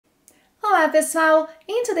Olá, pessoal!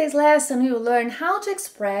 In today's lesson, we will learn how to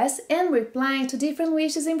express and reply to different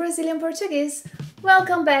wishes in Brazilian Portuguese.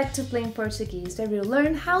 Welcome back to Plain Portuguese, where we'll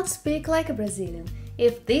learn how to speak like a Brazilian.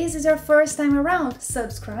 If this is your first time around,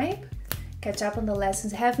 subscribe, catch up on the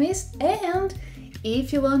lessons you have missed, and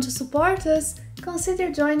if you want to support us, consider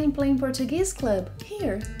joining Plain Portuguese Club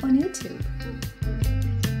here on YouTube.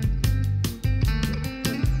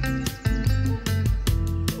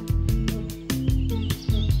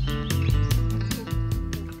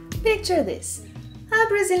 Picture this. A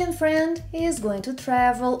Brazilian friend is going to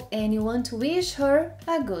travel and you want to wish her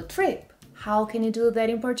a good trip. How can you do that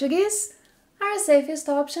in Portuguese? Our safest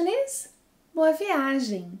option is boa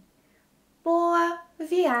viagem. Boa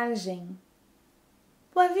viagem.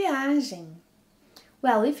 Boa viagem.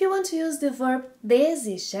 Well, if you want to use the verb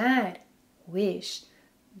desejar, wish,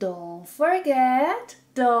 don't forget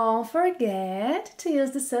to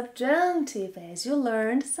use the subjunctive as you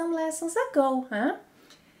learned some lessons ago, huh?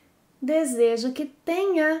 Desejo que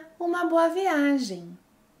tenha uma boa viagem.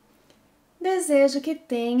 Desejo que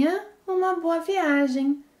tenha uma boa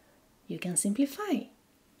viagem. You can simplify.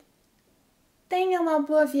 Tenha uma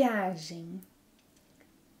boa viagem.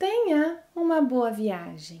 Tenha uma boa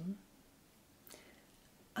viagem.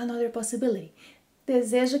 Another possibility.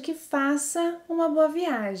 Desejo que faça uma boa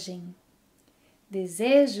viagem.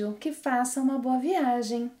 Desejo que faça uma boa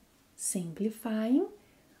viagem. Simplifying.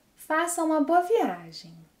 Faça uma boa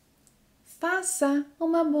viagem. Faça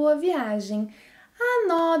uma boa viagem.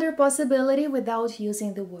 Another possibility without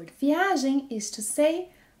using the word viagem is to say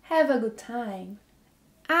have a good time.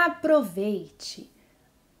 Aproveite.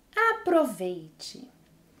 Aproveite.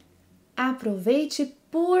 Aproveite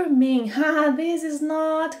por mim. This is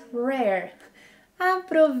not rare.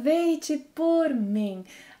 Aproveite por mim.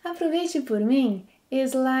 Aproveite por mim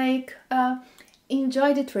is like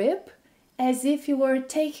enjoy the trip as if you were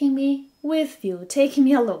taking me with you, taking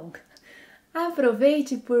me along.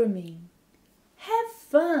 Aproveite por mim. Have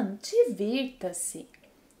fun. Divirta-se.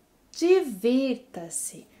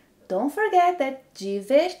 Divirta-se. Don't forget that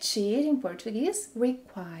divertir in Portuguese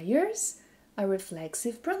requires a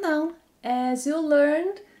reflexive pronoun, as you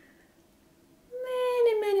learned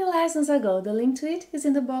many lessons ago. The link to it is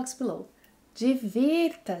in the box below.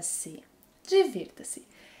 Divirta-se. Divirta-se.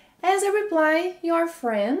 As a reply, your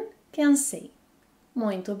friend can say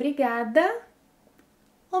muito obrigada.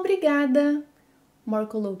 Obrigada. More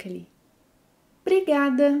colloquially.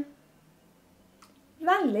 Obrigada.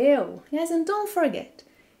 Valeu. Yes, and don't forget,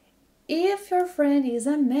 if your friend is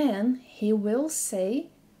a man, he will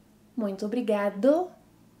say muito obrigado.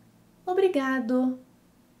 Obrigado.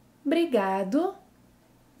 Obrigado.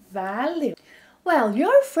 Valeu. Well,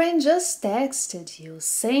 your friend just texted you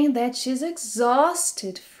saying that she's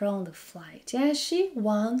exhausted from the flight. Yeah, she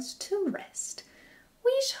wants to rest.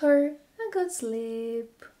 Wish her a good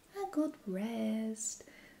sleep, a good rest.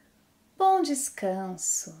 Bom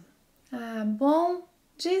descanso. Bom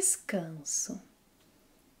descanso.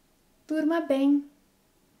 Durma bem.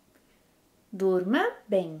 Durma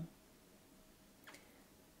bem.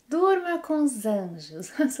 Durma com os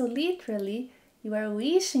anjos. So literally, you are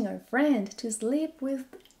wishing your friend to sleep with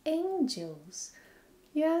angels.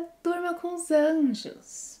 Yeah, durma com os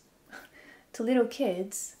anjos. To little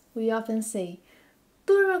kids, we often say,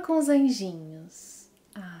 durma com os anjinhos.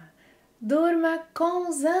 Durma com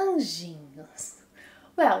os anjinhos.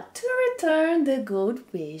 Well, to return the good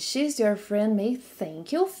wishes, your friend may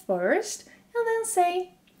thank you first and then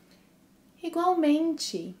say,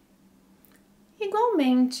 igualmente.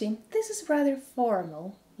 Igualmente. This is rather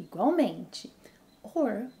formal. Igualmente.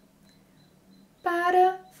 Or,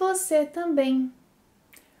 para você também.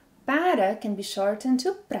 Para can be shortened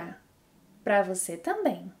to pra. Pra você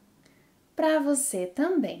também. Pra você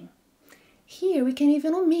também. Here we can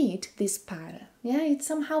even omit this para. Yeah, it's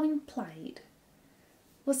somehow implied.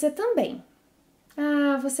 Você também.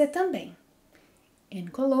 Você também.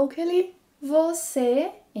 And colloquially,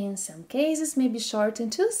 você, in some cases, may be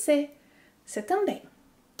shortened to se. Você também.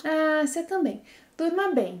 Você também.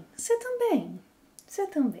 Durma bem. Você também. Você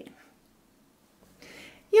também.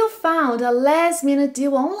 You found a last-minute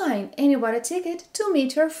deal online and you bought a ticket to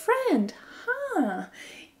meet your friend.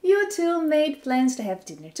 You two made plans to have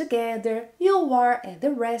dinner together, you are at the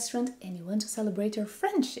restaurant and you want to celebrate your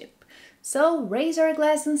friendship. So raise your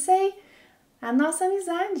glass and say, a nossa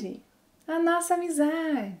amizade, a nossa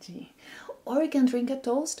amizade. Or you can drink a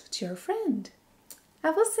toast to your friend.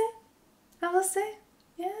 A você,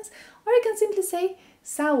 yes. Or you can simply say,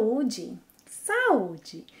 saúde,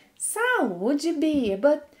 saúde, saúde, Bia.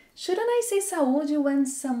 But shouldn't I say saúde when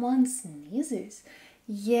someone sneezes?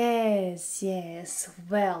 Yes,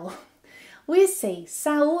 well, We say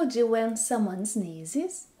saúde when someone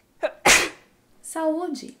sneezes.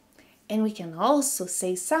 Saúde. And we can also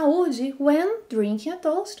say saúde when drinking a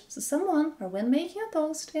toast to someone or when making a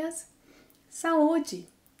toast, yes. Saúde.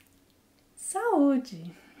 Saúde.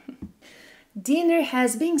 Dinner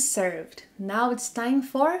has been served. Now it's time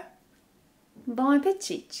for bon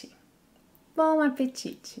appétit. Bon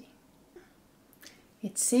appétit.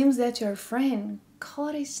 It seems that your friend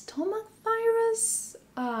caught a stomach virus.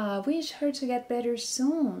 Wish her to get better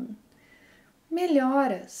soon.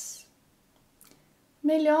 Melhoras.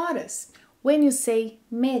 Melhoras. When you say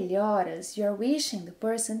melhoras, you're wishing the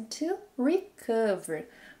person to recover.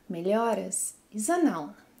 Melhoras is a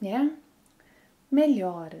noun, yeah?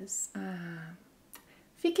 Melhoras.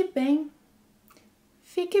 Fique bem.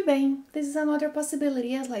 Fique bem. This is another possibility,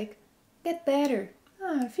 yes, like get better.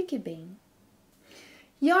 Fique bem.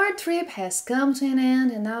 Your trip has come to an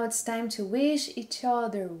end and now it's time to wish each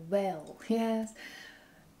other well, yes?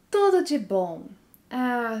 Tudo de bom.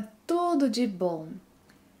 Tudo de bom.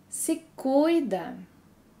 Se cuida.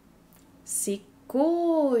 Se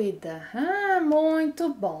cuida.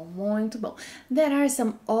 Muito bom, muito bom. There are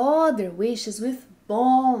some other wishes with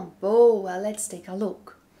bom, boa. Let's take a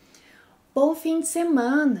look. Bom fim de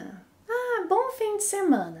semana. Bom fim de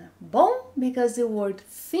semana. Bom because the word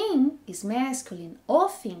fim is masculine. O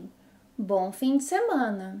fim. Bom fim de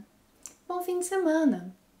semana. Bom fim de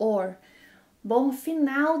semana. Or bom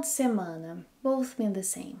final de semana. Both mean the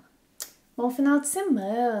same. Bom final de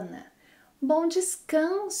semana. Bom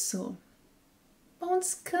descanso. Bom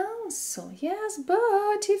descanso. Yes,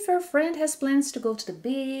 but if your friend has plans to go to the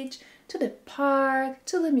beach, to the park,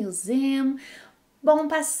 to the museum, bom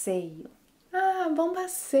passeio. Bom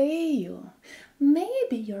passeio.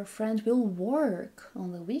 Maybe your friend will work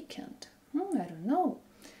on the weekend. I don't know.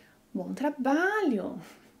 Bom trabalho.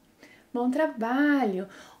 Bom trabalho.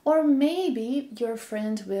 Or maybe your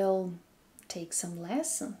friend will take some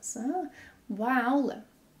lessons. Boa aula.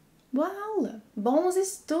 Boa aula. Bons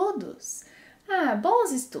estudos.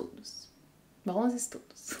 Bons estudos. Bons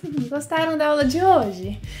estudos. Gostaram da aula de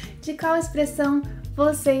hoje? De qual expressão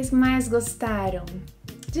vocês mais gostaram?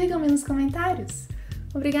 Digam-me nos comentários.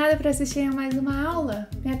 Obrigada por assistir a mais uma aula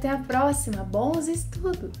e até a próxima. Bons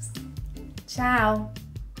estudos! Tchau!